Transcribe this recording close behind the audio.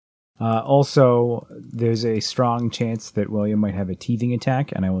Also, there's a strong chance that William might have a teething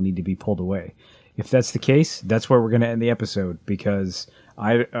attack, and I will need to be pulled away. If that's the case, that's where we're going to end the episode, because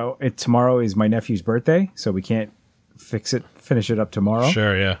tomorrow is my nephew's birthday, so we can't finish it up tomorrow.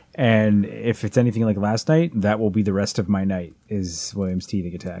 Sure, yeah. And if it's anything like last night, that will be the rest of my night, is William's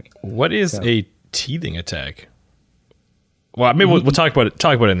teething attack. What is a teething attack? Well, maybe we'll talk about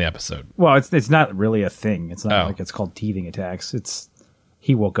it in the episode. Well, it's not really a thing. It's not like it's called teething attacks.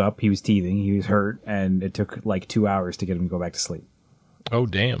 He woke up, he was teething, he was hurt, and it took like 2 hours to get him to go back to sleep. Oh,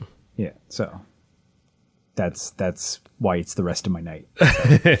 damn. Yeah, so that's why it's the rest of my night.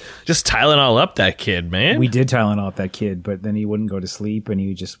 Just Tylenol up that kid, man. We did Tylenol up that kid, but then he wouldn't go to sleep, and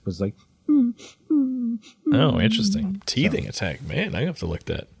he just was like... Oh, interesting. Teething attack, man. I have to look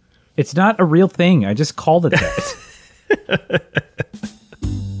that. It's not a real thing. I just called it that.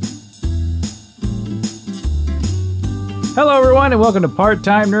 Hello, everyone, and welcome to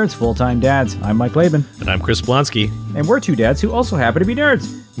Part-Time Nerds, Full-Time Dads. I'm Mike Laban. And I'm Chris Blonsky. And we're two dads who also happen to be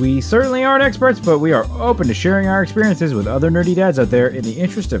nerds. We certainly aren't experts, but we are open to sharing our experiences with other nerdy dads out there in the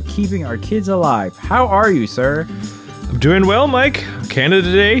interest of keeping our kids alive. How are you, sir? I'm doing well, Mike.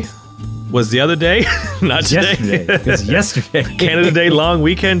 Canada Day was the other day, not today. Yesterday. It was yesterday. Canada Day long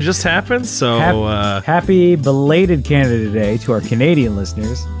weekend just happened, so... happy belated Canada Day to our Canadian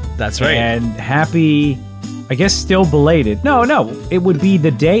listeners. That's right. And happy... I guess still belated. No, it would be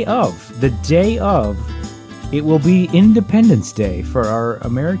the day of. The day of. It will be Independence Day for our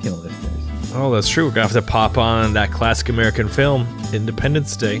American listeners. Oh, that's true. We're going to have to pop on that classic American film,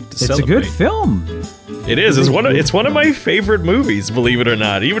 Independence Day, to It's celebrate. a good film. It is. It's one of my favorite movies, believe it or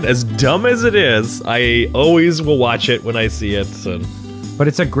not. Even as dumb as it is, I always will watch it when I see it. So. But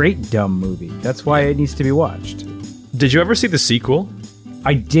it's a great dumb movie. That's why it needs to be watched. Did you ever see the sequel?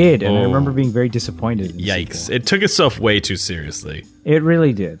 I did, and I remember being very disappointed in the Yikes. sequel. It took itself way too seriously. It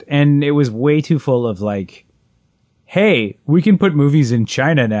really did. And it was way too full of like, hey, we can put movies in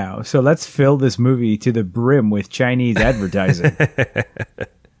China now, so let's fill this movie to the brim with Chinese advertising.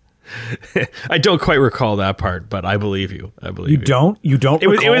 I don't quite recall that part, but I believe you. You don't? You don't It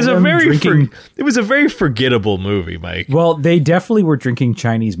was recall them it was a very forgettable movie, Mike. Well, they definitely were drinking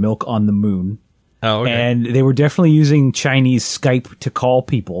Chinese milk on the moon. Oh, okay. And they were definitely using Chinese Skype to call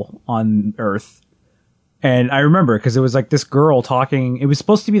people on Earth. And I remember because it was like this girl talking. It was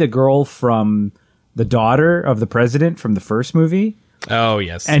supposed to be the girl from the daughter of the president from the first movie. Oh,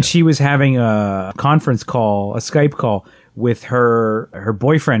 yes. And she was having a conference call, a Skype call with her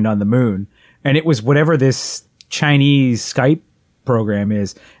boyfriend on the moon. And it was whatever this Chinese Skype program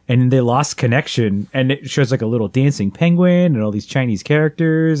is. And they lost connection. And it shows like a little dancing penguin and all these Chinese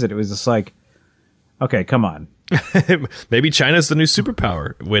characters. And it was just like, okay, come on. Maybe China's the new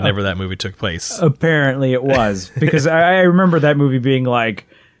superpower whenever that movie took place. Apparently it was. Because I remember that movie being like,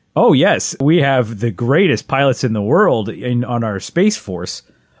 oh, yes, we have the greatest pilots in the world on our Space Force.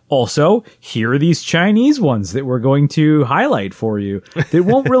 Also, here are these Chinese ones that we're going to highlight for you. They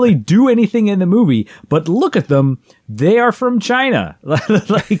won't really do anything in the movie, but look at them. They are from China.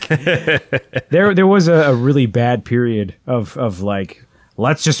 Like, there was a really bad period of like,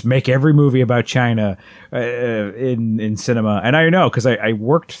 let's just make every movie about China in cinema. And I know, because I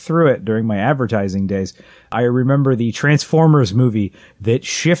worked through it during my advertising days. I remember the Transformers movie that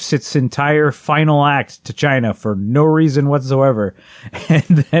shifts its entire final act to China for no reason whatsoever. And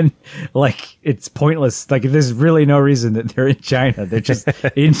then, like, it's pointless. Like, there's really no reason that they're in China. They're just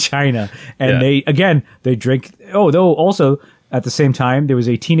in China. And they drink... Oh, though, also... At the same time, there was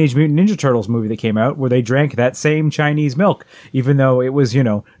a Teenage Mutant Ninja Turtles movie that came out where they drank that same Chinese milk, even though it was,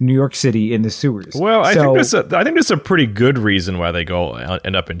 New York City in the sewers. Well, I think there's a pretty good reason why they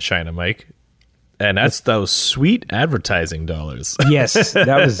end up in China, Mike. And that's those sweet advertising dollars. Yes,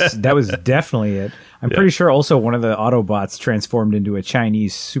 that was definitely it. I'm pretty sure also one of the Autobots transformed into a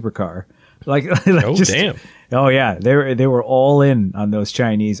Chinese supercar. Damn. Oh yeah, they were all in on those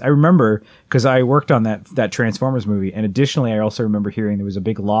Chinese. I remember because I worked on that Transformers movie, and additionally, I also remember hearing there was a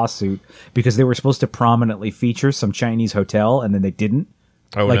big lawsuit because they were supposed to prominently feature some Chinese hotel, and then they didn't.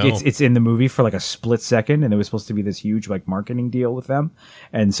 Oh, like no. it's in the movie for like a split second, and there was supposed to be this huge like marketing deal with them,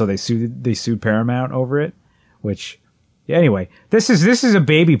 and so they sued Paramount over it, which. Anyway, this is a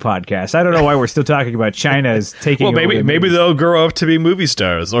baby podcast. I don't know why we're still talking about China as taking. Well, maybe they'll grow up to be movie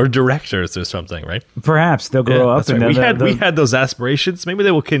stars or directors or something, right? Perhaps they'll grow up. Right. And we had those aspirations. Maybe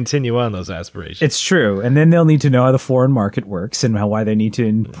they will continue on those aspirations. It's true, and then they'll need to know how the foreign market works and why they need to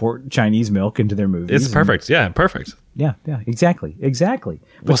import Chinese milk into their movies. It's perfect. Yeah, perfect. Yeah, exactly.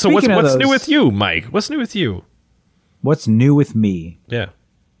 But well, so what's new with you, Mike? What's new with you? What's new with me? Yeah.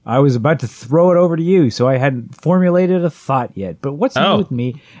 I was about to throw it over to you, so I hadn't formulated a thought yet. But what's new with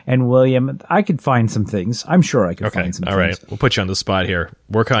me and William? I could find some things. I'm sure I could find some things. All right. We'll put you on the spot here.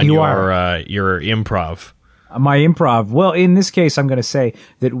 Work on your improv. My improv. Well, in this case, I'm going to say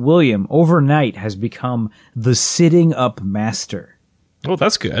that William overnight has become the sitting up master. Oh,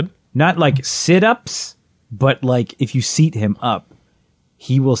 that's good. Not like sit-ups, but like if you seat him up,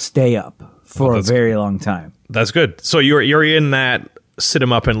 he will stay up for a very long time. That's good. So you're in that sit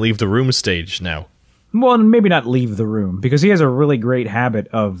him up and leave the room stage now. Well, maybe not leave the room, because he has a really great habit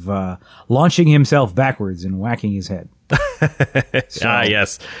of launching himself backwards and whacking his head.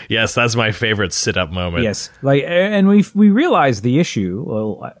 Yes, that's my favorite sit-up moment. Yes, like, and we realized the issue.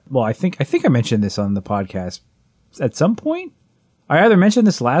 Well, I think I mentioned this on the podcast at some point. I either mentioned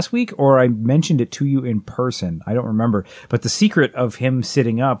this last week or I mentioned it to you in person. I don't remember. But the secret of him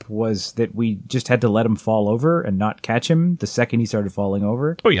sitting up was that we just had to let him fall over and not catch him the second he started falling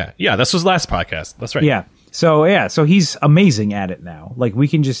over. Oh, yeah. Yeah, this was last podcast. That's right. Yeah. So he's amazing at it now. Like, we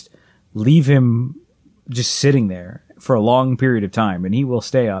can just leave him just sitting there for a long period of time and he will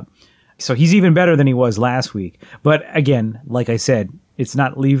stay up. So he's even better than he was last week. But again, like I said, it's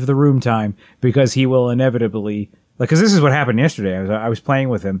not leave the room time, because he will inevitably... Because this is what happened yesterday. I was playing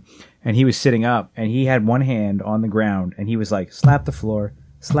with him, and he was sitting up, and he had one hand on the ground, and he was like, slap the floor,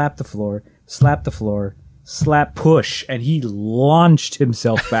 slap the floor, slap the floor, slap, push, and he launched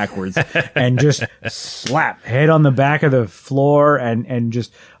himself backwards and just slap, head on the back of the floor, and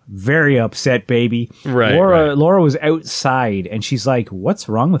just very upset baby. Right. Laura was outside, and she's like, "What's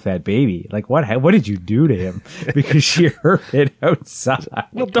wrong with that baby? Like, what did you do to him?" Because she heard it outside.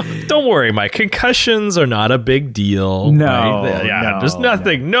 Well, don't worry, Mike. Concussions are not a big deal. No, right? Yeah, there's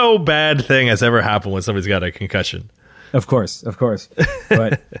nothing. No bad thing has ever happened when somebody's got a concussion. Of course.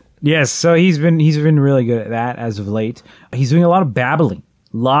 But yes, so he's been really good at that as of late. He's doing a lot of babbling.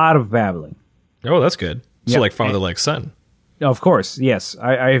 Oh, that's good. So like father, like son. Of course, yes.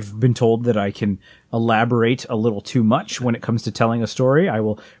 I've been told that I can elaborate a little too much when it comes to telling a story. I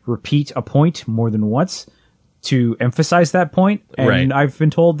will repeat a point more than once to emphasize that point. And I've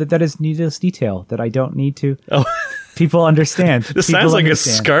been told that is needless detail that I don't need to. Oh. People understand. This sounds like it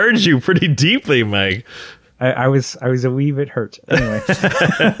scarred you pretty deeply, Mike. I was a wee bit hurt.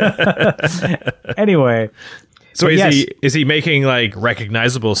 Anyway. So is he making like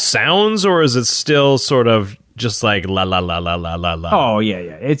recognizable sounds, or is it still sort of just like la la la la la la la? Oh yeah.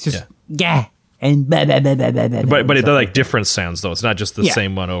 It's just and blah, blah, blah, blah, blah, but they're like different sounds though. It's not just the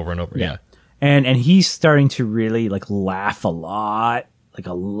same one over and over. Yeah. And he's starting to really like laugh a lot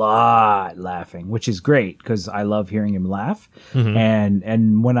laughing, which is great because I love hearing him laugh. Mm-hmm.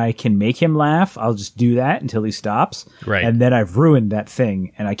 And when I can make him laugh, I'll just do that until he stops. Right. And then I've ruined that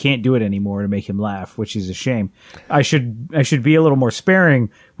thing and I can't do it anymore to make him laugh, which is a shame. I should be a little more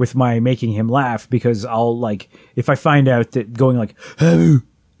sparing with my making him laugh, because I'll like, if I find out that going like,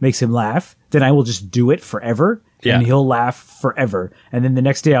 makes him laugh, then I will just do it forever. Yeah. And he'll laugh forever. And then the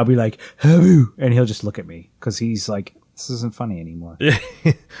next day I'll be like, and he'll just look at me because he's like, this isn't funny anymore.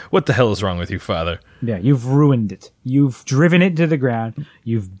 What the hell is wrong with you, father? Yeah, you've ruined it. You've driven it to the ground.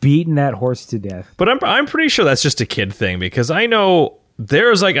 You've beaten that horse to death. But I'm pretty sure that's just a kid thing, because I know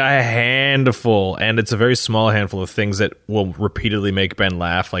there's like a handful, and it's a very small handful of things that will repeatedly make Ben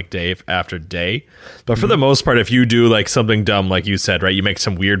laugh like day after day. But for the most part, if you do like something dumb, like you said, right, you make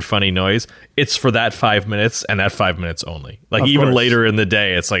some weird funny noise, it's for that 5 minutes and that 5 minutes only. Like even later in the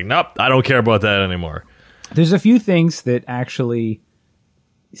day, it's like, nope, I don't care about that anymore. There's a few things that actually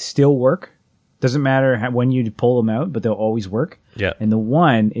still work. Doesn't matter when you pull them out, but they'll always work. Yeah. And the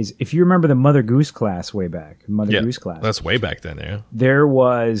one is, if you remember the Mother Goose class way back, Goose class. That's way back then, yeah. There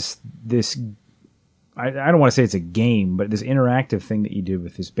was this, I don't want to say it's a game, but this interactive thing that you do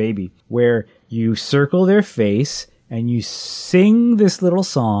with this baby, where you circle their face and you sing this little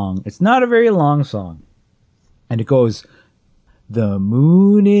song. It's not a very long song. And it goes, "The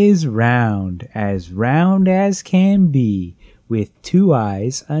moon is round as can be, with 2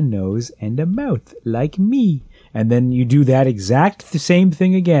 eyes, a nose, and a mouth like me." And then you do that the same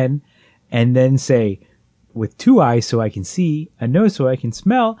thing again, and then say, "With 2 eyes so I can see, a nose so I can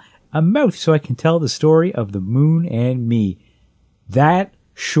smell, a mouth so I can tell the story of the moon and me." That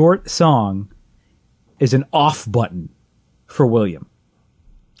short song is an off button for William.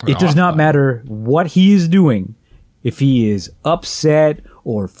 It does not matter what he is doing. If he is upset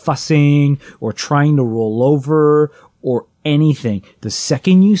or fussing or trying to roll over or anything, the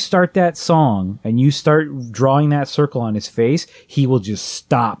second you start that song and you start drawing that circle on his face, he will just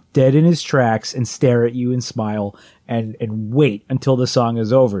stop dead in his tracks and stare at you and smile and wait until the song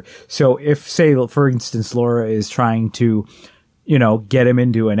is over. So if, say, for instance, Laura is trying to, get him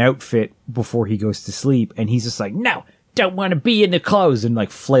into an outfit before he goes to sleep. And he's just like, no, don't want to be in the clothes, and like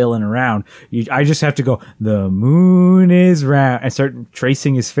flailing around. I just have to go, the moon is round, and start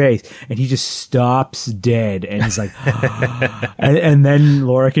tracing his face, and he just stops dead. And he's like, and then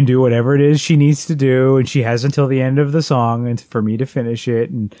Laura can do whatever it is she needs to do, and she has until the end of the song and for me to finish it,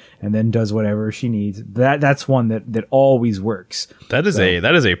 and then does whatever she needs. That's one that always works. That is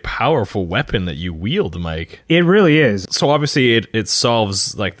a powerful weapon that you wield, Mike. It really is. So obviously it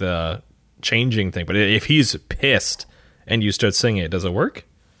solves like the changing thing, but if he's pissed and you start singing it, does it work?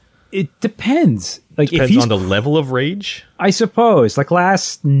 It depends. Like, Depends on the level of rage, I suppose. Like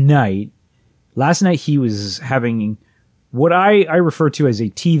last night he was having what I refer to as a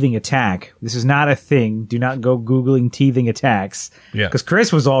teething attack. This is not a thing. Do not go Googling teething attacks. Yeah. Because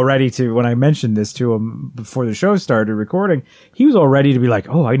Chris was all ready to, when I mentioned this to him before the show started recording, he was all ready to be like,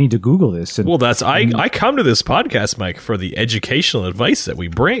 oh, I need to Google this. And, well, I come to this podcast, Mike, for the educational advice that we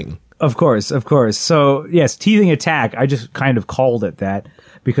bring. Of course. So, yes, teething attack. I just kind of called it that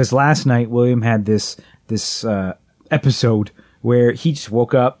because last night William had this episode where he just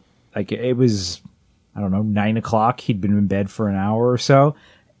woke up, like it was, I don't know, 9:00. He'd been in bed for an hour or so,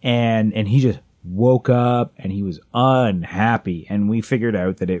 and he just woke up and he was unhappy. And we figured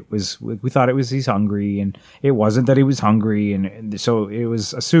out that we thought it was he's hungry, and it wasn't that he was hungry. And so it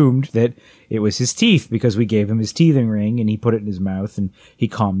was assumed that it was his teeth because we gave him his teething ring and he put it in his mouth and he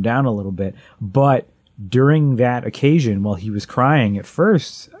calmed down a little bit. But during that occasion, while he was crying at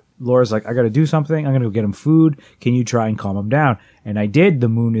first, Laura's like, I got to do something. I'm going to go get him food. Can you try and calm him down? And I did the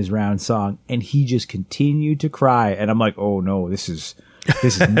Moon is Round song, and he just continued to cry. And I'm like, oh no, this is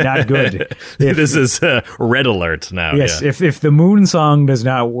not good. This is red alert now. Yes, yeah. if the Moon song does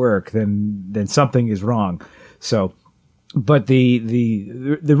not work, then something is wrong. So, but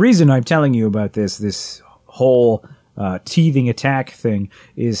the reason I'm telling you about this whole teething attack thing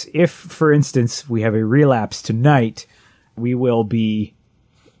is if, for instance, we have a relapse tonight, we will be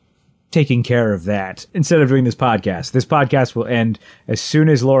taking care of that instead of doing this podcast. This podcast will end as soon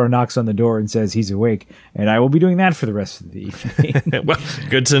as Laura knocks on the door and says he's awake, and I will be doing that for the rest of the evening. Well,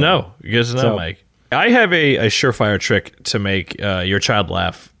 good to know. Mike. I have a surefire trick to make your child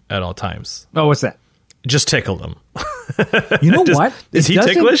laugh at all times. Oh, what's that? Just tickle them. You know what? Is he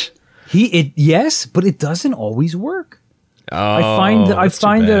ticklish? Yes, but it doesn't always work. Oh, I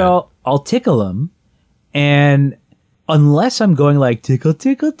find that I'll tickle him, and unless I'm going like tickle,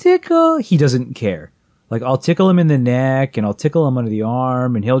 tickle, tickle, he doesn't care. Like I'll tickle him in the neck and I'll tickle him under the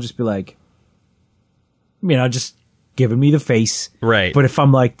arm, and he'll just be like, just giving me the face. Right. But if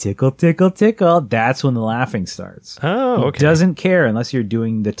I'm like tickle, tickle, tickle, that's when the laughing starts. Oh, okay. He doesn't care unless you're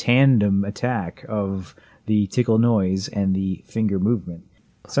doing the tandem attack of the tickle noise and the finger movement.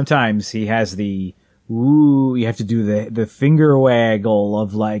 Sometimes he has the you have to do the finger waggle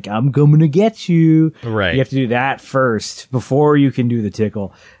of like, I'm coming to get you. Right. You have to do that first before you can do the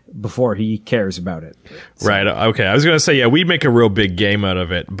tickle, before he cares about it. So. Right. Okay. I was going to say, we'd make a real big game out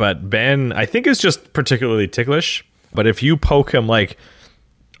of it, but Ben, I think, is just particularly ticklish. But if you poke him like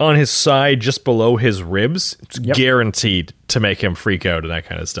on his side, just below his ribs, it's guaranteed to make him freak out and that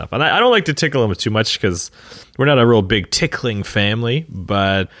kind of stuff. And I don't like to tickle him too much because we're not a real big tickling family,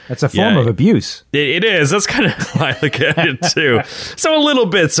 but that's a form of abuse. It is. That's kind of how I look at it too. So a little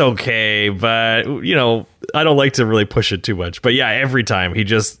bit's okay, but I don't like to really push it too much. But yeah, every time he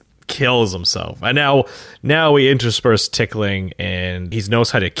just kills himself. And now we intersperse tickling, and he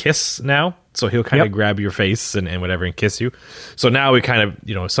knows how to kiss now. So he'll kind of grab your face and whatever and kiss you. So now we kind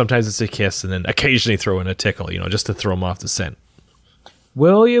of, sometimes it's a kiss and then occasionally throw in a tickle, just to throw him off the scent.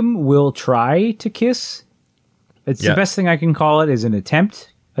 William will try to kiss. It's the best thing I can call it is an attempt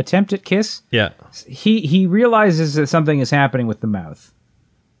at kiss. Yeah. He realizes that something is happening with the mouth.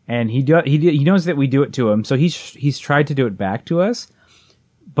 And he knows that we do it to him. So he's tried to do it back to us.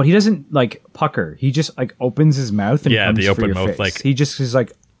 But he doesn't like pucker. He just like opens his mouth and comes the for open your mouth face. like He just is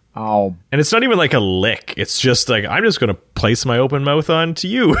like, oh. And it's not even like a lick. It's just like, I'm just going to place my open mouth onto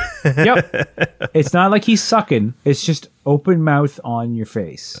you. Yep. It's not like he's sucking. It's just open mouth on your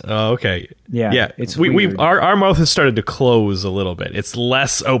face. Oh, okay. Yeah. Yeah. It's our mouth has started to close a little bit. It's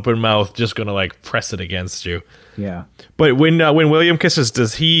less open mouth, just going to like press it against you. Yeah. But when William kisses,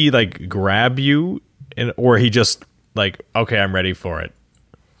 does he like grab you or he just like, okay, I'm ready for it?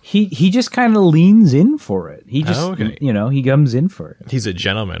 He just kind of leans in for it. He just, he comes in for it. He's a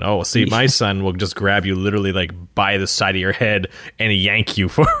gentleman. Oh, see, my son will just grab you literally like by the side of your head and yank you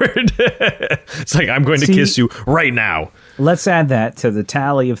forward. It's like, I'm going to kiss you right now. Let's add that to the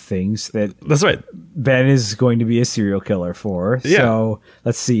tally of things that... That's right. Ben is going to be a serial killer for. Yeah. So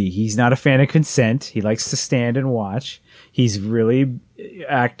let's see. He's not a fan of consent. He likes to stand and watch. He's really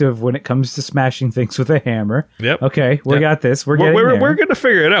active when it comes to smashing things with a hammer. Yep. Okay, we Yep. got this. We're going to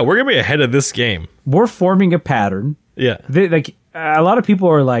figure it out. We're going to be ahead of this game. We're forming a pattern. Yeah. Like a lot of people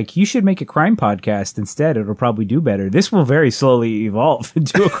are like, you should make a crime podcast instead. It'll probably do better. This will very slowly evolve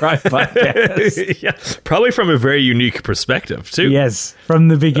into a crime podcast. Yeah. Probably from a very unique perspective, too. Yes, from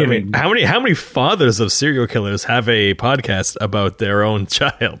the beginning. I mean, how many fathers of serial killers have a podcast about their own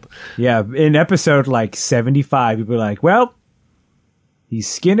child? Yeah, in episode like 75, people are like, well, he's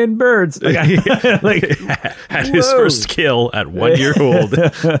skinning birds. Like, Had his whoa. first kill at 1 year old.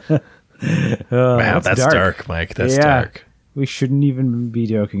 Wow, that's dark, Mike. That's dark. We shouldn't even be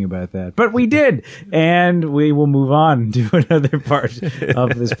joking about that. But we did. And we will move on to another part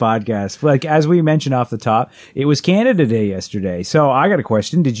of this podcast. Like, as we mentioned off the top, it was Canada Day yesterday. So I got a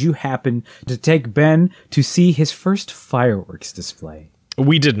question. Did you happen to take Ben to see his first fireworks display?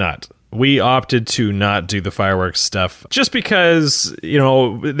 We did not. We opted to not do the fireworks stuff just because,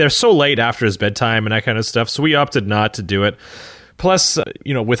 they're so late after his bedtime and that kind of stuff. So we opted not to do it. Plus,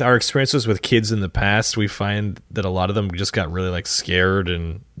 with our experiences with kids in the past, we find that a lot of them just got really like scared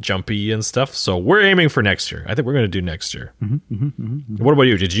and jumpy and stuff. So we're aiming for next year. I think we're going to do next year. What about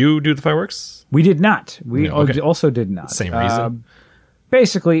you? Did you do the fireworks? We did not. We Okay. also did not. Same reason.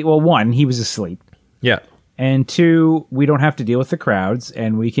 Basically, well, one, he was asleep. Yeah. And two, we don't have to deal with the crowds,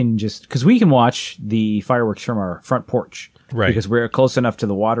 and we can because we can watch the fireworks from our front porch. Right. Because we're close enough to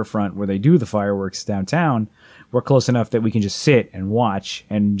the waterfront where they do the fireworks downtown. We're close enough that we can just sit and watch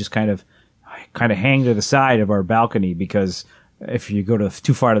and just kind of hang to the side of our balcony, because if you go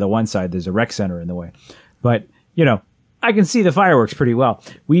too far to the one side, there's a rec center in the way. But, I can see the fireworks pretty well.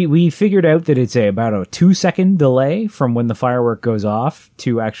 We figured out that it's about a 2-second delay from when the firework goes off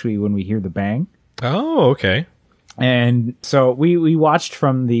to actually when we hear the bang. Oh, okay. And so we watched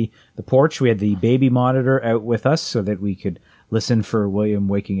from the porch. We had the baby monitor out with us so that we could listen for William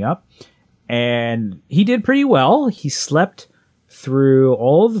waking up. And he did pretty well. He slept through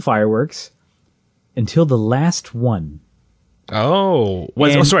all of the fireworks until the last one. Oh,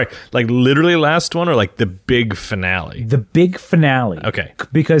 sorry. Like literally last one, or like the big finale? The big finale. Okay.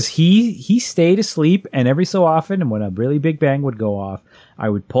 Because he stayed asleep, and every so often, and when a really big bang would go off, I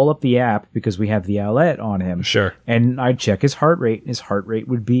would pull up the app because we have the Owlet on him. Sure. And I'd check his heart rate, and his heart rate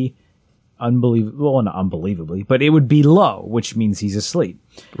would be unbelievable. Well, not unbelievably, but it would be low, which means he's asleep.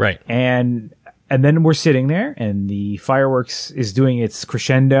 Right. And then we're sitting there, and the fireworks is doing its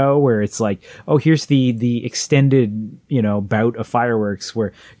crescendo, where it's like, oh, here's the extended, bout of fireworks,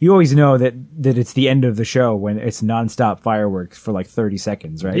 where you always know that it's the end of the show when it's nonstop fireworks for like 30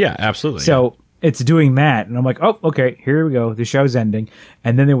 seconds, right? Yeah, absolutely. So it's doing that, and I'm like, oh, okay, here we go. The show's ending.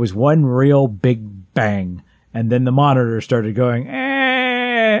 And then there was one real big bang, and then the monitor started going,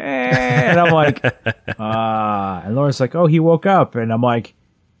 and I'm like, and Laura's like, oh, he woke up. And I'm like,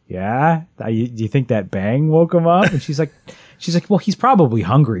 yeah, do you think that bang woke him up? And she's like, well, he's probably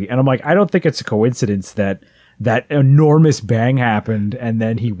hungry. And I'm like, I don't think it's a coincidence that enormous bang happened and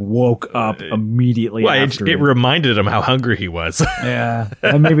then he woke up immediately after. It reminded him how hungry he was. Yeah,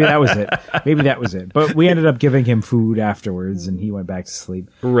 and maybe that was it. But we ended up giving him food afterwards, and he went back to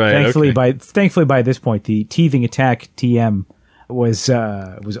sleep. Right. Thankfully, by this point, the teething attack TM was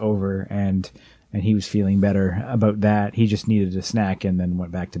over, and he was feeling better about that. He just needed a snack and then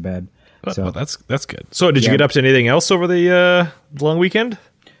went back to bed. So well, that's good. So did you get up to anything else over the long weekend?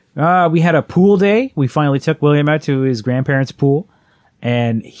 we had a pool day. We finally took William out to his grandparents' pool,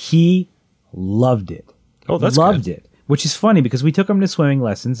 and he loved it. Oh, that's loved good. it. Which is funny because we took him to swimming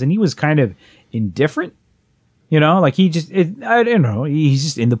lessons, and he was kind of indifferent. Like I don't know. He's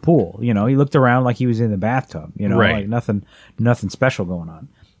just in the pool. He looked around like he was in the bathtub. Right. Like nothing special going on.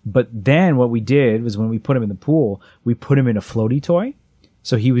 But then what we did was when we put him in the pool, we put him in a floaty toy.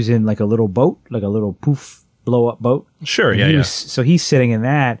 So he was in like a little boat, like a little poof blow up boat. Sure, And so he's sitting in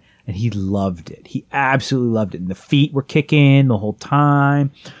that, and he loved it. He absolutely loved it. And the feet were kicking the whole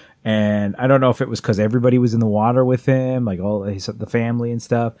time. And I don't know if it was because everybody was in the water with him, like the family and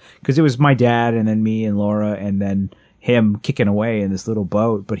stuff. Because it was my dad and then me and Laura and then him kicking away in this little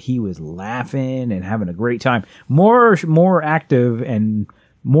boat. But he was laughing and having a great time. More active and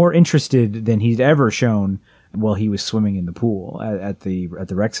more interested than he'd ever shown while he was swimming in the pool at the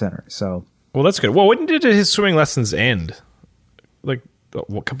rec center. So, well, that's good. Well, when did his swimming lessons end? Like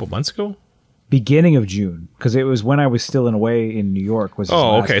a couple months ago? Beginning of June, because it was when I was still away in New York.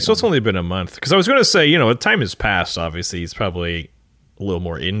 Okay. So it's only been a month. Because I was going to say, time has passed. Obviously, he's probably a little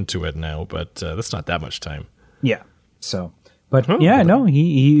more into it now, but that's not that much time. Yeah. So, But yeah, no,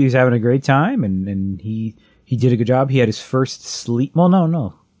 he was having a great time, and he did a good job. He had his first sleep. Well,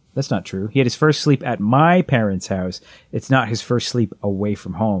 no, that's not true. He had his first sleep at my parents' house. It's not his first sleep away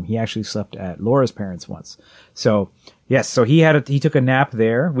from home. He actually slept at Laura's parents once. So yes, so he took a nap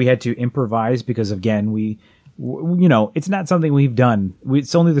there. We had to improvise because again, it's not something we've done.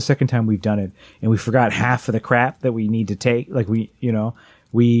 It's only the second time we've done it, and we forgot half of the crap that we need to take. Like we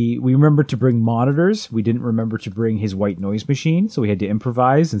remembered to bring monitors. We didn't remember to bring his white noise machine, so we had to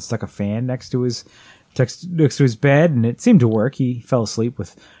improvise and stuck a fan next to his bed, and it seemed to work. He fell asleep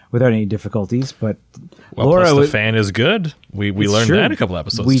without any difficolties. But Laura, plus the fan is good. We learned that a couple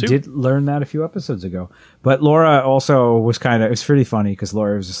episodes. We did learn that a few episodes ago. But Laura also was it was pretty funny because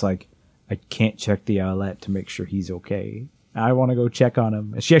Laura was just like, I can't check the outlet to make sure he's okay. I want to go check on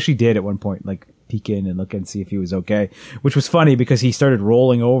him. And she actually did at one point, like peek in and look and see if he was okay, which was funny because he started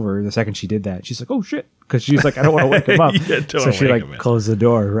rolling over the second she did that. She's like, oh shit. Because she's like, I don't want to wake him up. So she closed the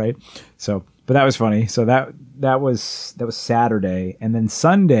door. Right. So, but that was funny. So that was Saturday. And then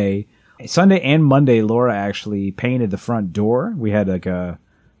Sunday and Monday, Laura actually painted the front door. We had like a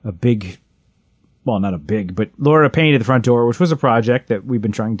big, well, not a big, but Laura painted the front door, which was a project that we've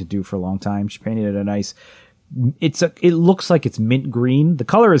been trying to do for a long time. She painted it a nice, it looks like it's mint green. The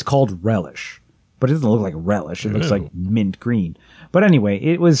color is called relish, but it doesn't look like relish. It looks like mint green. But anyway,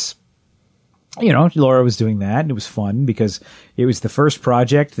 it was, Laura was doing that, and it was fun because it was the first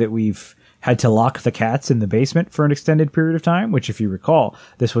project that we've had to lock the cats in the basement for an extended period of time, which if you recall,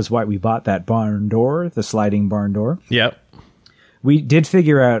 this was why we bought that barn door, the sliding barn door. Yep. We did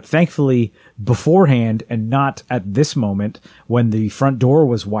figure out, thankfully, beforehand and not at this moment when the front door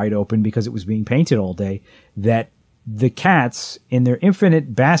was wide open because it was being painted all day, that the cats, in their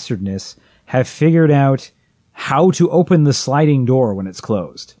infinite bastardness, have figured out how to open the sliding door when it's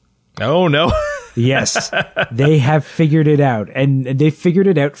closed. Oh, no. Yes, they have figured it out, and they figured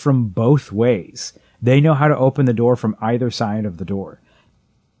it out from both ways. They know how to open the door from either side of the door.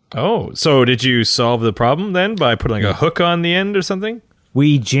 Oh, so did you solve the problem then by putting a hook on the end or something?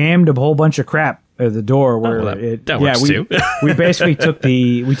 We jammed a whole bunch of crap at the door where that works too. We basically took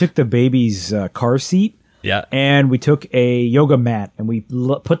the baby's car seat. Yeah. And we took a yoga mat and we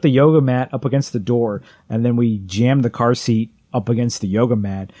put the yoga mat up against the door, and then we jammed the car seat up against the yoga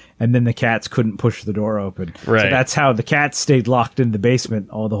mat, and then the cats couldn't push the door open. Right. So that's how the cats stayed locked in the basement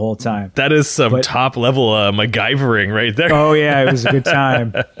all the whole time. That is some top level MacGyvering right there. Oh yeah, it was a good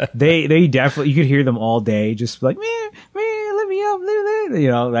time. They definitely, you could hear them all day, just like, meh, let me up,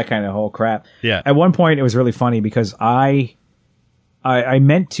 that kind of whole crap. Yeah. At one point, it was really funny because I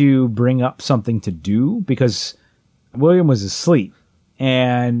meant to bring up something to do because William was asleep,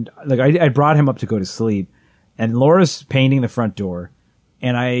 and like I brought him up to go to sleep. And Laura's painting the front door,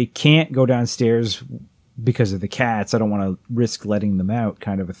 and I can't go downstairs because of the cats. I don't want to risk letting them out,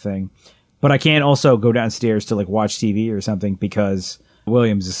 kind of a thing. But I can't also go downstairs to like watch TV or something because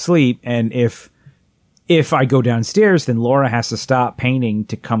William's asleep. And if I go downstairs, then Laura has to stop painting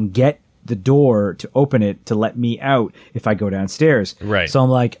to come get the door to open it to let me out if I go downstairs. Right. So I'm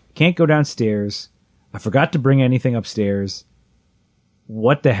like, can't go downstairs. I forgot to bring anything upstairs.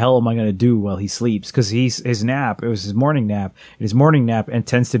 What the hell am I going to do while he sleeps? Because it was his morning nap. And his morning nap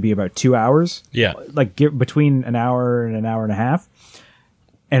tends to be about 2 hours. Yeah. Like between an hour and a half.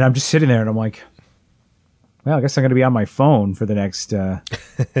 And I'm just sitting there and I'm like, well, I guess I'm going to be on my phone for the next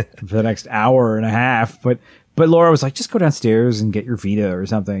hour and a half. But Laura was like, just go downstairs and get your Vita or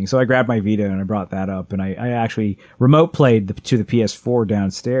something. So I grabbed my Vita and I brought that up, and I actually remote played to the PS4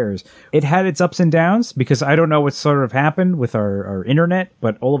 downstairs. It had its ups and downs because I don't know what sort of happened with our internet,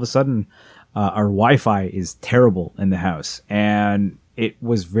 but all of a sudden our Wi-Fi is terrible in the house, and it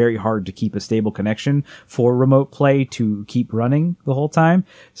was very hard to keep a stable connection for remote play to keep running the whole time.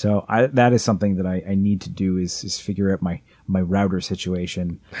 So that is something that I need to do is figure out my router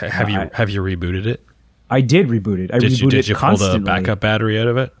situation. Have you rebooted it? I did reboot it. Did you pull the backup battery out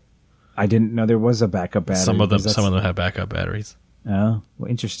of it? I didn't know there was a backup battery. Some of them have backup batteries. Oh, well,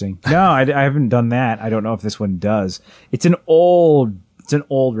 interesting. No, I haven't done that. I don't know if this one does. It's an old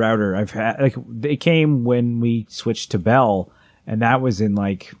router. I've had it came when we switched to Bell, and that was in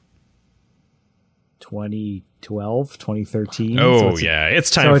like 2012, 2013. Oh, yeah. It's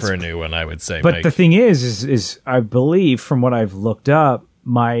time for a new one, I would say. But Mike. The thing is I believe from what I've looked up,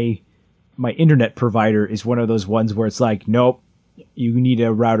 my internet provider is one of those ones where it's like, nope, you need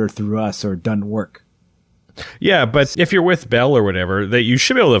a router through us or it doesn't work. Yeah, but if you're with Bell or whatever, you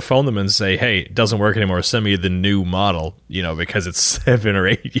should be able to phone them and say, hey, it doesn't work anymore. Send me the new model, because it's 7 or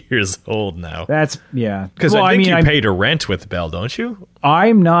 8 years old now. That's, yeah. Because I think you pay to rent with Bell, don't you?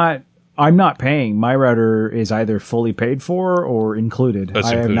 I'm not I'm not paying. My router is either fully paid for or included. That's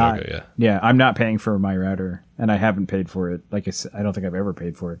I included, am not. okay, yeah. Yeah, I'm not paying for my router, and I haven't paid for it. Like I said, I don't think I've ever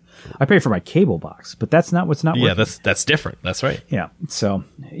paid for it. I pay for my cable box, but that's not what's not Yeah, working. that's different. That's right. Yeah. So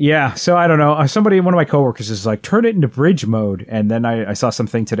I don't know. One of my coworkers is like, turn it into bridge mode. And then I saw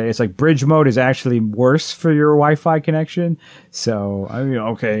something today. It's like bridge mode is actually worse for your Wi-Fi connection. So I mean,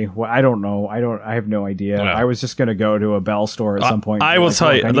 okay. Well, I don't know. I have no idea. Well, I was just going to go to a Bell store at some point. I will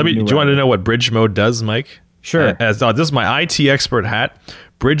tell you. Do you want to know what bridge mode does, Mike? Sure. This is my IT expert hat.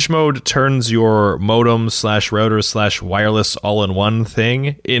 Bridge mode turns your modem / router / wireless all-in-one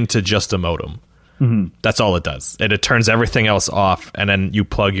thing into just a modem. Mm-hmm. That's all it does. And it turns everything else off, and then you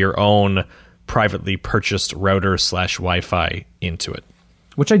plug your own privately purchased router / Wi-Fi into it.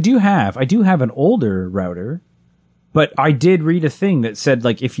 Which I do have. I do have an older router, but I did read a thing that said,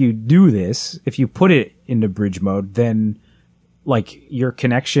 like, if you do this, if you put it into bridge mode, then like your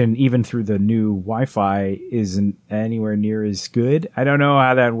connection, even through the new Wi-Fi, isn't anywhere near as good. I don't know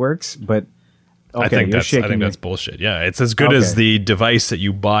how that works, but okay, I think that's bullshit. Yeah, it's as good as the device that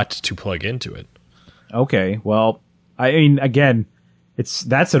you bought to plug into it. Okay, well, I mean, again,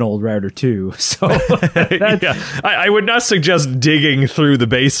 that's an old router too. So yeah, I would not suggest digging through the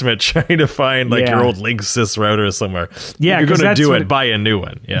basement trying to find your old Linksys router somewhere. Yeah, if you're going to do it, buy a new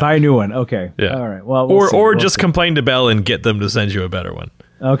one. Yeah. Buy a new one. Okay. Yeah. All right. Well, or just complain to Bell and get them to send you a better one.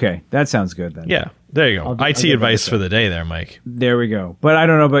 Okay, that sounds good then. Yeah, there you go. IT advice for the day there, Mike. There we go. But I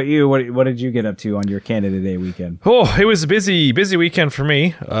don't know about you. What did you get up to on your Canada Day weekend? Oh, it was a busy weekend for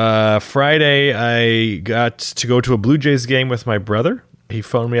me. Friday, I got to go to a Blue Jays game with my brother. He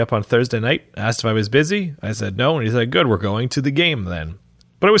phoned me up on Thursday night, asked if I was busy. I said no, and he said, good, we're going to the game then.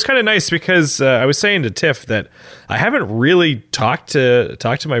 But it was kind of nice because I was saying to Tiff that I haven't really talked to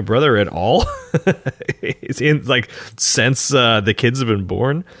my brother at all. It's in since the kids have been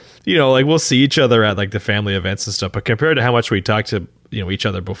born. You know, like we'll see each other at like the family events and stuff, but compared to how much we talked to each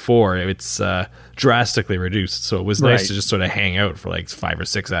other before, it's drastically reduced. So it was nice to just sort of hang out for like 5 or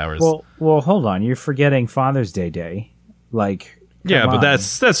 6 hours. Well, hold on, you're forgetting Father's Day. Yeah, but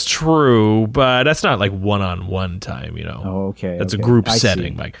that's true, but that's not like one-on-one time, Oh, okay. That's a group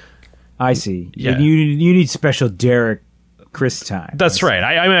setting, Mike. I see. Yeah. You need special Derek Chris time. That's right.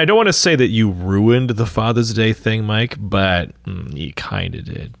 I mean, I don't want to say that you ruined the Father's Day thing, Mike, but you kind of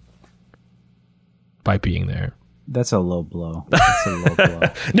did by being there. That's a low blow. That's a low blow.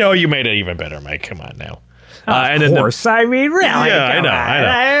 No, you made it even better, Mike. Come on now. Of course. I mean, really. Yeah, I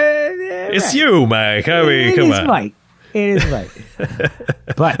know. It's you, Mike. I mean, come on. Mike. It is right.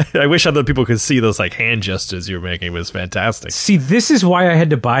 But I wish other people could see those like hand gestures you were making. It was fantastic. See, this is why I had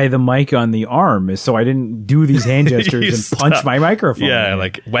to buy the mic on the arm, is so I didn't do these hand gestures and punch my microphone. Yeah,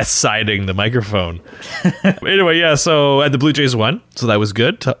 like west siding the microphone. Anyway, yeah, so the Blue Jays won, so that was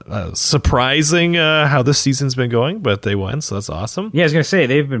good. Surprising how this season's been going, but they won, so that's awesome. Yeah, I was going to say,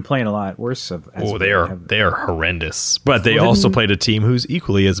 they've been playing a lot worse. They are horrendous. But they also played a team who's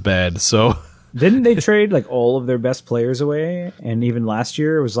equally as bad, so... Didn't they trade like all of their best players away? And even last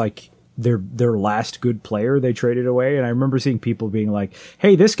year, it was like their last good player they traded away. And I remember seeing people being like,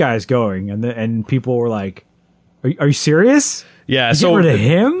 "Hey, this guy's going," and people were like, "Are you serious? Yeah, so get rid of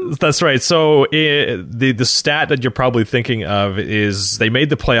him?" That's right. So the stat that you're probably thinking of is they made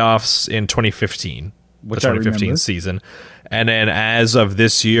the playoffs in 2015, the 2015 season, and then as of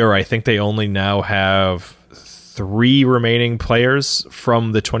this year, I think they only now have 3 remaining players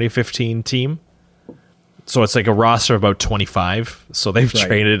from the 2015 team. So it's like a roster of about 25. So they've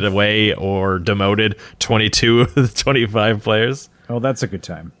traded away or demoted 22 of the 25 players. Oh, that's a good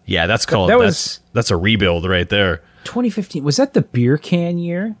time. Yeah, that's a rebuild right there. 2015, was that the beer can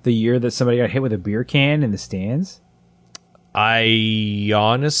year? The year that somebody got hit with a beer can in the stands? I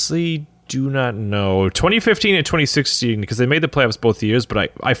honestly do not know. 2015 and 2016, because they made the playoffs both years,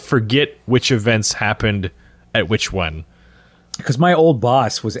 but I forget which events happened at which one. Because my old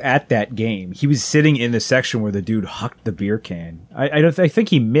boss was at that game. He was sitting in the section where the dude hucked the beer can. I think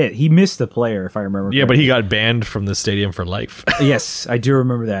he missed the player, if I remember correctly. Yeah, but he got banned from the stadium for life. Yes, I do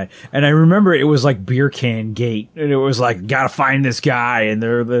remember that. And I remember it was like beer can gate. And it was like, gotta find this guy. And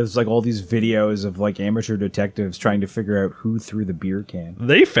there's like all these videos of like amateur detectives trying to figure out who threw the beer can.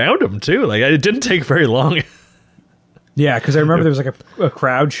 They found him too. Like, it didn't take very long. Yeah, because I remember there was like a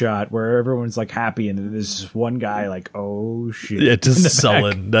crowd shot where everyone's like happy, and there's this one guy like, oh shit. Yeah, just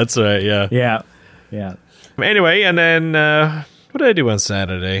sullen. That's right, yeah. Yeah. Anyway, and then what did I do on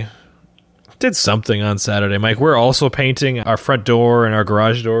Saturday? Did something on Saturday, Mike. We're also painting our front door and our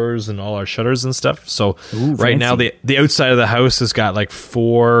garage doors and all our shutters and stuff. So right now the outside of the house has got like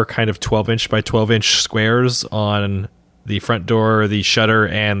 4 kind of 12-inch by 12-inch squares on the front door, the shutter,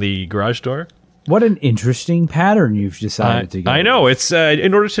 and the garage door. What an interesting pattern you've decided to go. I know. It's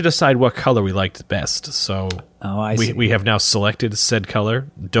in order to decide what color we liked best. So I see. we have now selected said color.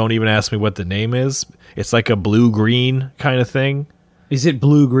 Don't even ask me what the name is. It's like a blue-green kind of thing. Is it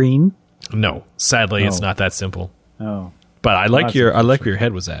blue-green? No, sadly, it's not that simple. Oh. But I like where your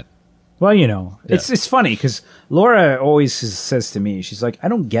head was at. Well, it's funny because Laura always says to me, she's like, I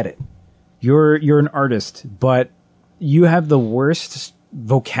don't get it. You're an artist, but you have the worst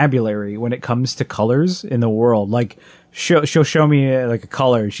vocabulary when it comes to colors in the world. Like she'll show me like a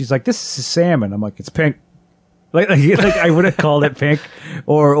color. She's like, this is salmon. I'm like, it's pink. Like I would have called it pink,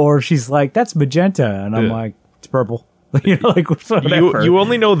 or she's like, that's magenta, and I'm like, it's purple. Like whatever. You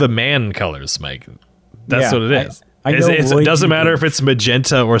only know the man colors, Mike. That's what it is. It doesn't matter if it's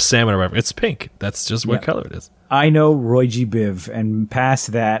magenta or salmon or whatever. It's pink. That's just what color it is. I know Roy G. Biv, and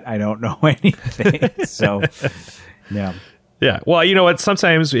past that, I don't know anything. So, yeah. Yeah. Well, you know what?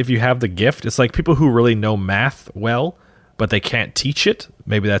 Sometimes if you have the gift, it's like people who really know math well, but they can't teach it.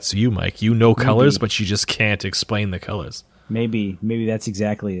 Maybe that's you, Mike. You know colors, but you just can't explain the colors. Maybe that's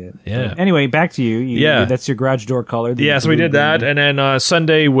exactly it. Yeah. But anyway, back to you. That's your garage door color. Yeah, so we did that. And then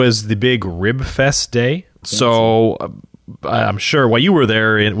Sunday was the big Rib Fest day. So I'm sure while you were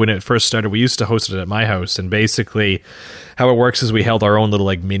there when it first started, we used to host it at my house. And basically how it works is we held our own little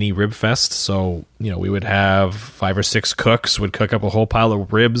like mini Rib Fest. So, we would have 5 or 6 cooks would cook up a whole pile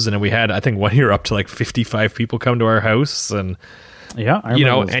of ribs. And then we had, I think one year up to like 55 people come to our house. And yeah,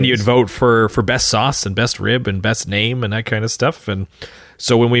 and you'd vote for best sauce and best rib and best name and that kind of stuff. And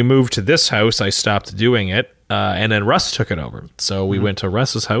so when we moved to this house, I stopped doing it. And then Russ took it over. So we went to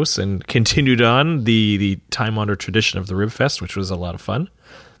Russ's house and continued on the time-honored tradition of the Rib Fest, which was a lot of fun.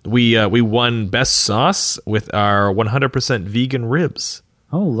 We won best sauce with our 100% vegan ribs.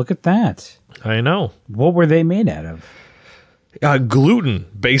 Oh, look at that. I know. What were they made out of? Gluten,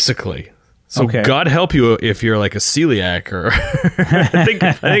 basically. So God help you if you're like a celiac or I think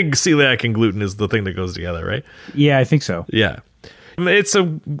celiac and gluten is the thing that goes together, right? Yeah, I think so. Yeah. It's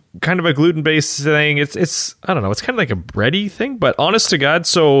a kind of a gluten-based thing. It's I don't know. It's kind of like a bready thing, but honest to God.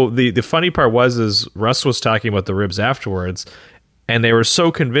 So the funny part is Russ was talking about the ribs afterwards, and they were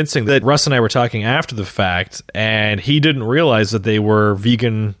so convincing that Russ and I were talking after the fact, and he didn't realize that they were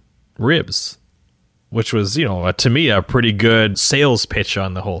vegan ribs, which was, to me, a pretty good sales pitch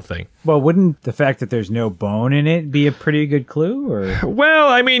on the whole thing. Well, wouldn't the fact that there's no bone in it be a pretty good clue? Or well,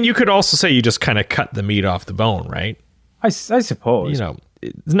 I mean, you could also say you just kind of cut the meat off the bone, right? I suppose.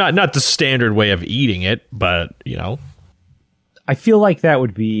 It's not the standard way of eating it, but, I feel like that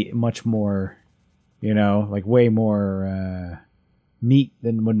would be much more, like way more meat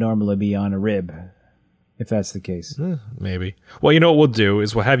than would normally be on a rib, if that's the case. Maybe. Well, what we'll do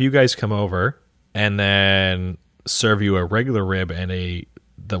is we'll have you guys come over and then serve you a regular rib and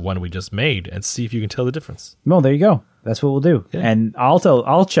the one we just made and see if you can tell the difference. Well, there you go. That's what we'll do. Yeah. And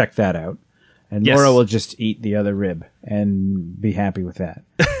I'll check that out. And yes. Laura will just eat the other rib and be happy with that.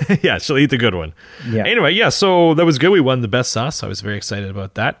 Yeah, she'll eat the good one. Yeah. Anyway, so that was good. We won the best sauce. I was very excited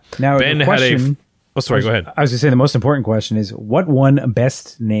about that. Now, Ben the question, go ahead. I was going to say the most important question is, what won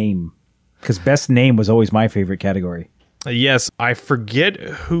best name? Because best name was always my favorite category. Yes, I forget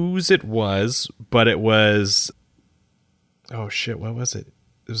whose it was, but it was... Oh, shit, what was it?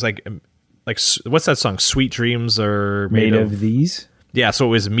 It was like what's that song? Sweet Dreams Are Made of These? Yeah, so it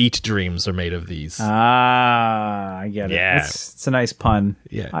was Meat Dreams Are Made of These. Ah, I get it. Yeah. It's a nice pun.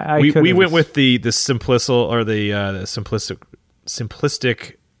 Yeah. We went with the simplistic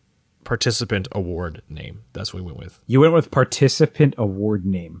participant award name. That's what we went with. You went with participant award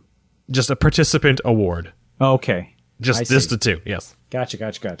name. Just a participant award. Okay. Just the two, yes. Gotcha.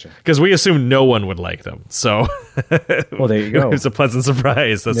 Because we assumed no one would like them. So well, there you go. It was a pleasant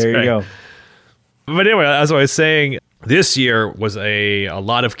surprise. That's there right. You go. But anyway, as I was saying, this year was a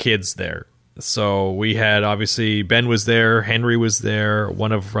lot of kids there. So we had, obviously, Ben was there, Henry was there,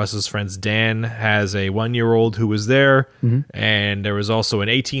 one of Russ's friends, Dan, has a 1-year-old who was there, and there was also an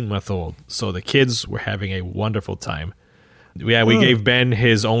 18-month-old. So the kids were having a wonderful time. Yeah, we gave Ben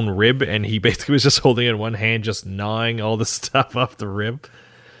his own rib, and he basically was just holding it in one hand, just gnawing all the stuff off the rib.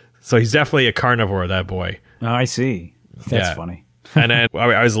 So he's definitely a carnivore, that boy. Oh, I see. That's funny. And then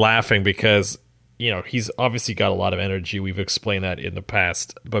I was laughing because... he's obviously got a lot of energy. We've explained that in the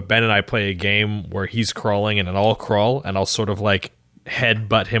past. But Ben and I play a game where he's crawling and then I'll crawl and I'll sort of like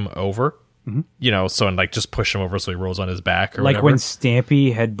headbutt him over. So and like just push him over so he rolls on his back or like whatever. When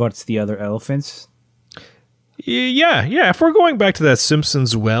Stampy headbutts the other elephants. Yeah. If we're going back to that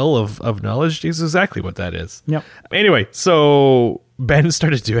Simpsons well of knowledge, it's exactly what that is. Yep. Anyway, so Ben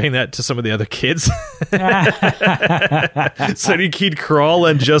started doing that to some of the other kids. So he'd crawl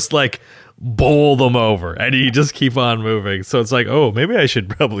and just like bowl them over, and he'd just keep on moving. So it's like, oh, maybe I should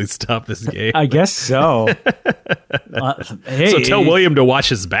probably stop this game. I guess so. Hey, So tell William to watch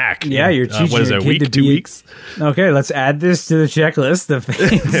his back. Yeah, you're teaching what is your it, a kid week, to 2 be- weeks? Okay, let's add this to the checklist. The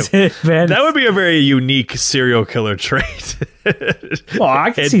things that Ben. That would be a very unique serial killer trait. Well,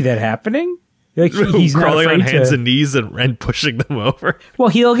 I can see that happening. Like he's not crawling on afraid hands to, and knees and pushing them over. Well,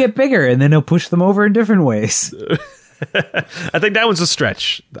 he'll get bigger, and then he'll push them over in different ways. I think that one's a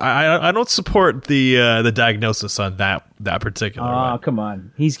stretch. I don't support the diagnosis on that particular Oh, one. come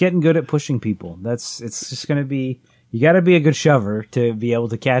on. He's getting good at pushing people. It's just going to be, you got to be a good shover to be able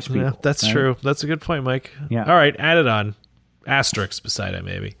to catch people. Yeah, that's right? true. That's a good point, Mike. Yeah. All right, add it on. Asterisk beside it,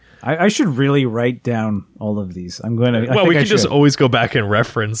 maybe. I should really write down all of these. I'm going to. Well, we can just always go back and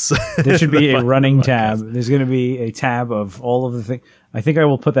reference. There should be the a running podcast. tab. There's going to be a tab of all of the things. I think I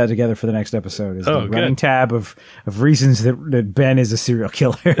will put that together for the next episode. Is the good. running tab of reasons that Ben is a serial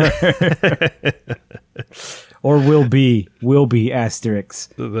killer, or will be asterisks.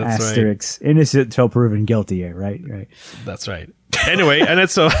 That's right. Asterisks. Innocent till proven guilty. Right. That's right. Anyway, and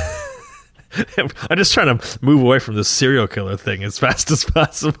it's so. I'm just trying to move away from this serial killer thing as fast as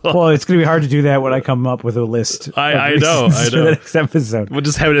possible. Well, it's going to be hard to do that when I come up with a list. I of know, reasons I For know. the next episode. We'll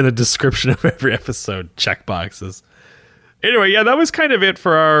just have it in the description of every episode. Check boxes. Anyway, yeah, that was kind of it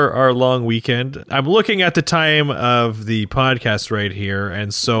for our long weekend. I'm looking at the time of the podcast right here,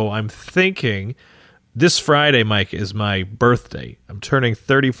 and so I'm thinking this Friday, Mike, is my birthday. I'm turning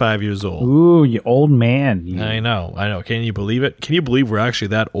 35 years old. Ooh, you old man. You. I know. Can you believe it? Can you believe we're actually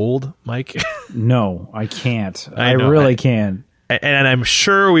that old, Mike? No, I can't. I know. really can. And I'm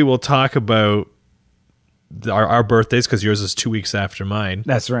sure we will talk about our birthdays, because yours is 2 weeks after mine.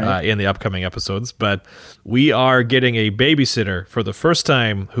 That's right. In the upcoming episodes. But we are getting a babysitter for the first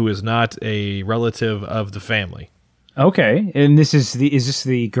time who is not a relative of the family. Okay, and is this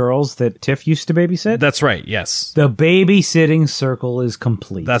the girls that Tiff used to babysit? That's right, yes. The babysitting circle is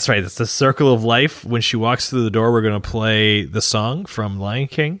complete. That's right. It's the circle of life. When she walks through the door, we're going to play the song from Lion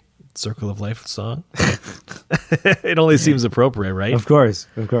King, Circle of Life song. It only seems appropriate, right? Of course.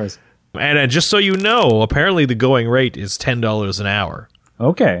 And just so you know, apparently the going rate is $10 an hour.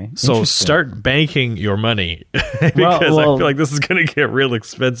 Okay. So interesting. start banking your money because Well, I feel like this is going to get real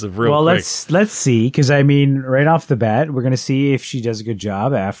expensive real Well, quick. let's see, because I mean, right off the bat, we're going to see if she does a good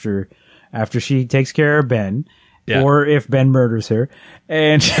job after she takes care of Ben, Yeah. or if Ben murders her,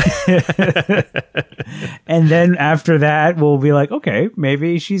 and and then after that, we'll be like, okay,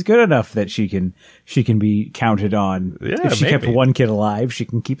 maybe she's good enough that she can be counted on. Yeah, if she kept maybe. one kid alive, she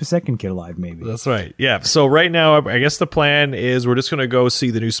can keep a second kid alive. Maybe. That's right. Yeah. So right now, I guess the plan is we're just going to go see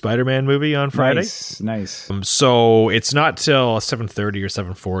the new Spider-Man movie on Friday. Nice. So it's not till 7:30 or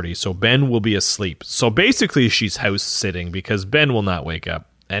 7:40. So Ben will be asleep. So basically, she's house sitting because Ben will not wake up.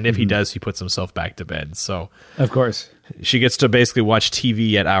 And if he does, he puts himself back to bed. So Of course. she gets to basically watch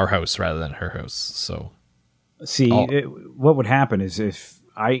TV at our house rather than her house. So See, what would happen is if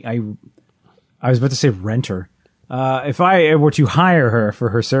I was about to say rent her. If I were to hire her for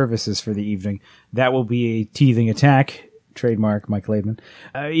her services for the evening, that will be a teething attack, trademark Mike Laidman,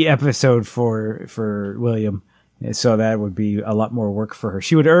 episode for William. So that would be a lot more work for her.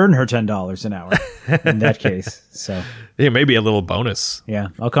 She would earn her $10 an hour in that case. So yeah, maybe a little bonus. yeah,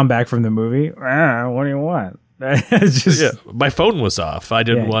 I'll come back from the movie. What do you want? It's just, Yeah, my phone was off. I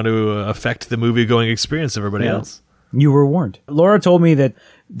didn't Yeah. want to affect the movie going experience of everybody Yeah. else. You were warned. Laura told me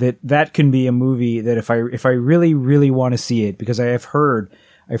that can be a movie that if I really, really want to see it, because I've heard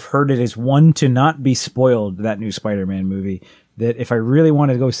it is one to not be spoiled, that new Spider-Man movie, that if I really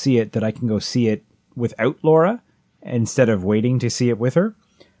want to go see it, that I can go see it without Laura instead of waiting to see it with her.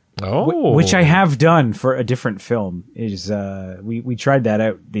 Oh, Which I have done for a different film. Is we tried that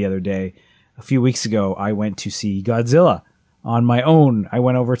out the other day. A few weeks ago, I went to see Godzilla on my own. I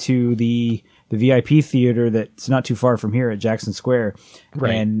went over to the VIP theater that's not too far from here at Jackson Square,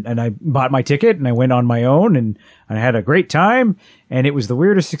 Right. and I bought my ticket and I went on my own and I had a great time. And it was the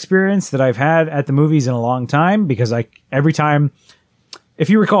weirdest experience that I've had at the movies in a long time, because every time, if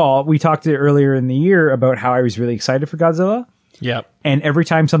you recall, we talked earlier in the year about how I was really excited for Godzilla. yeah. And every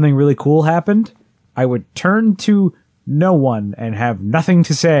time something really cool happened, I would turn to no one and have nothing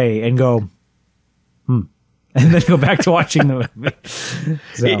to say and go, and then go back to watching the movie.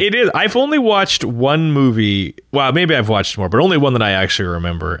 So, It is. I've only watched one movie. Well, maybe I've watched more, but only one that I actually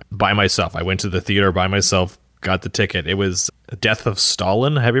remember by myself. I went to the theater by myself, got the ticket. It was Death of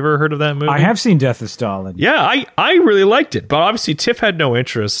Stalin. Have you ever heard of that movie? I have seen Death of Stalin. Yeah, I really liked it, but obviously Tiff had no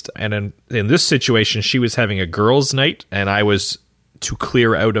interest, and in this situation, she was having a girls' night, and I was to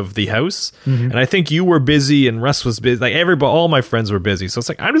clear out of the house. And I think you were busy and Russ was busy. Like all my friends were busy. So it's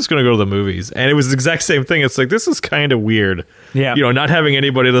like, I'm just going to go to the movies. And it was the exact same thing. It's like, this is kind of weird. Yeah. You know, not having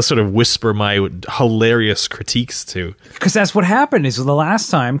anybody to sort of whisper my hilarious critiques to. Because that's what happened is the last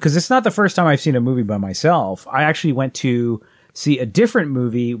time, because it's not the first time I've seen a movie by myself. I actually went to see a different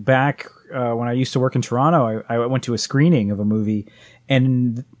movie back when I used to work in Toronto. I went to a screening of a movie,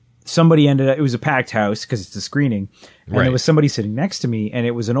 and somebody ended up, it was a packed house because it's a screening, and Right. there was somebody sitting next to me, and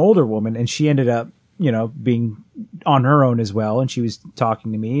it was an older woman, and she ended up, you know, being on her own as well, and she was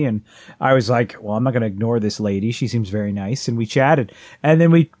talking to me, and I was like, well, I'm not going to ignore this lady. She seems very nice, and we chatted, and then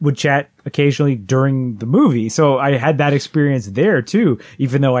we would chat occasionally during the movie, so I had that experience there too,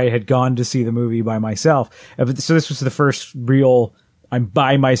 even though I had gone to see the movie by myself. So this was the first real I'm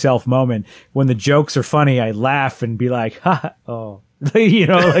by myself moment. When the jokes are funny, I laugh and be like, ha, oh. You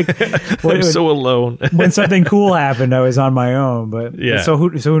know, like I'm so alone. when something cool happened, I was on my own. But Yeah. so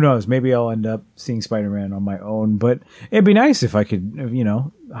who knows? Maybe I'll end up seeing Spider-Man on my own. But it'd be nice if I could, you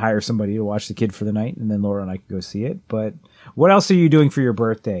know, hire somebody to watch the kid for the night, and then Laura and I could go see it. But what else are you doing for your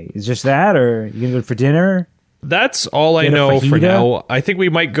birthday? Is just that, or you gonna go for dinner? That's all I Get a know for fajita? now. I think we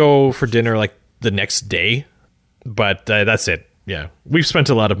might go for dinner like the next day, but that's it. Yeah, we've spent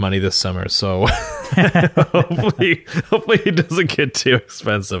a lot of money this summer, so hopefully it doesn't get too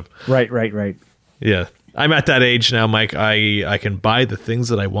expensive. Right. Yeah, I'm at that age now, Mike. I can buy the things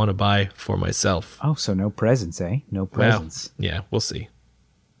that I want to buy for myself. Oh, so no presents, eh? No Well, presents. yeah, we'll see.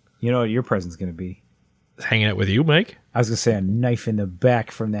 You know what your present's gonna be? Hanging out with you, Mike. I was gonna say a knife in the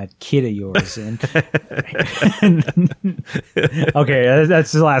back from that kid of yours. And okay,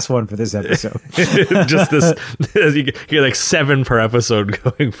 that's the last one for this episode. Just this, you get like 7 per episode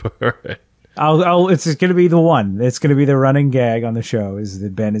going for it. It's gonna be the one. It's gonna be the running gag on the show is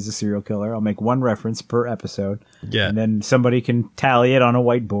that Ben is a serial killer. I'll make one reference per episode. Yeah. And then somebody can tally it on a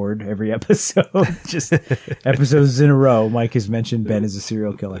whiteboard every episode. Just episodes in a row. Mike has mentioned Ben is a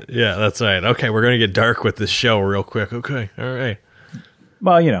serial killer. Yeah, that's right. Okay, we're gonna get dark with this show real quick. Okay, all right.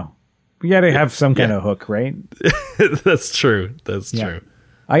 Well, you know, we gotta have some kind of hook, right? That's true. That's Yeah. true.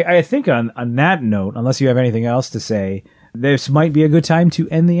 I think on that note, unless you have anything else to say, this might be a good time to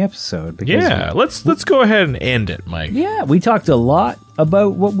end the episode. Because, Yeah, let's go ahead and end it, Mike. yeah, we talked a lot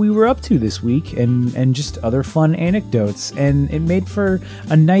about what we were up to this week and just other fun anecdotes, and it made for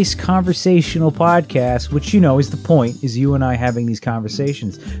a nice conversational podcast, which, you know, is the point, is you and I having these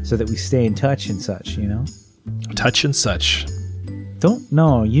conversations so that we stay in touch and such, you know? Touch and such.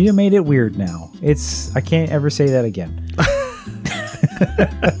 No, you made it weird now. I can't ever say that again.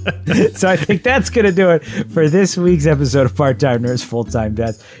 So I think that's going to do it for this week's episode of Part-Time Nerds Full-Time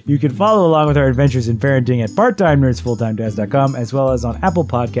Dads. You can follow along with our adventures in parenting at parttimenerdsfulltimedads.com, as well as on Apple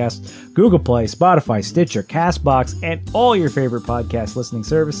Podcasts, Google Play, Spotify, Stitcher, CastBox, and all your favorite podcast listening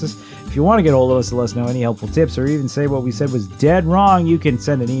services. If you want to get hold of us to let us know any helpful tips or even say what we said was dead wrong, you can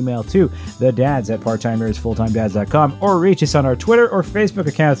send an email to thedads@parttimenerdsfulltimedads.com or reach us on our Twitter or Facebook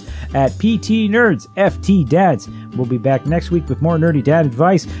accounts at PTNerdsFTDads. We'll be back next week with more nerdy dad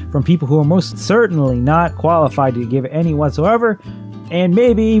advice from people who are most certainly not qualified to give any whatsoever, and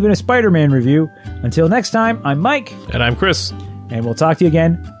maybe even a Spider-Man review. Until next time, I'm Mike, And I'm Chris. and we'll talk to you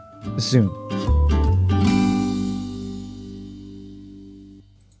again soon.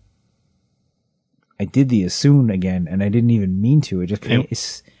 I did the assume again, and I didn't even mean to. It just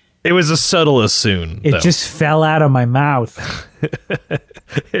It was a subtle assume. it just fell out of my mouth.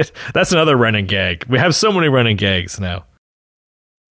 That's another running gag. We have so many running gags now.